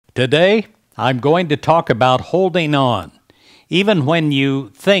Today, I'm going to talk about holding on, even when you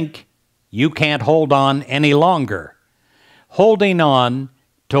think you can't hold on any longer. Holding on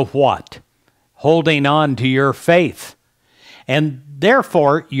to what? Holding on to your faith. And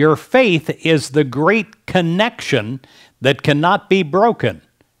therefore, your faith is the great connection that cannot be broken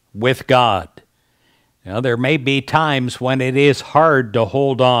with God. Now, there may be times when it is hard to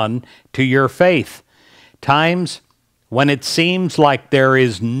hold on to your faith. Times when it seems like there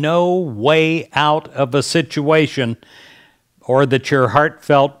is no way out of a situation, or that your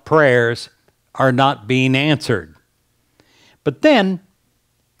heartfelt prayers are not being answered. But then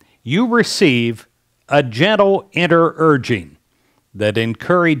you receive a gentle inner urging that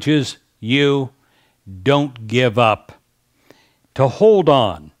encourages you, don't give up, to hold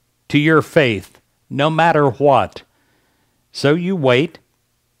on to your faith no matter what. So you wait,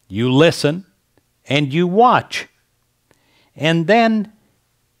 you listen, and you watch. And then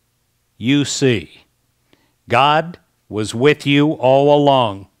you see God was with you all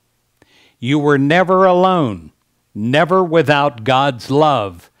along. You were never alone, never without God's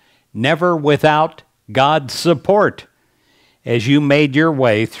love, never without God's support as you made your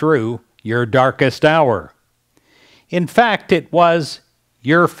way through your darkest hour. In fact, it was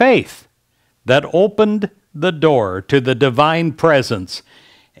your faith that opened the door to the divine presence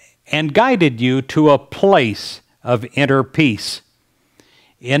and guided you to a place of inner peace.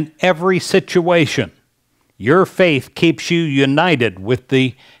 In every situation, your faith keeps you united with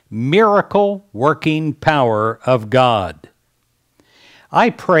the miracle-working power of God. I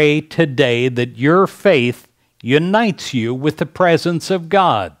pray today that your faith unites you with the presence of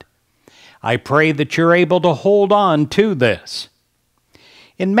God. I pray that you're able to hold on to this.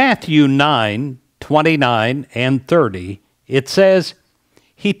 In Matthew 9:29 and 30, it says,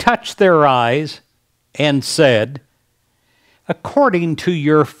 "He touched their eyes and said, 'According to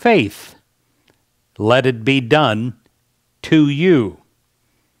your faith, let it be done to you.'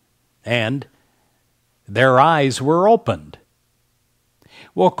 And their eyes were opened."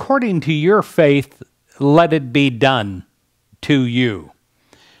 Well, according to your faith, let it be done to you.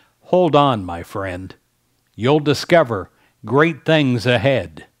 Hold on, my friend. You'll discover great things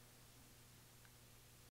ahead.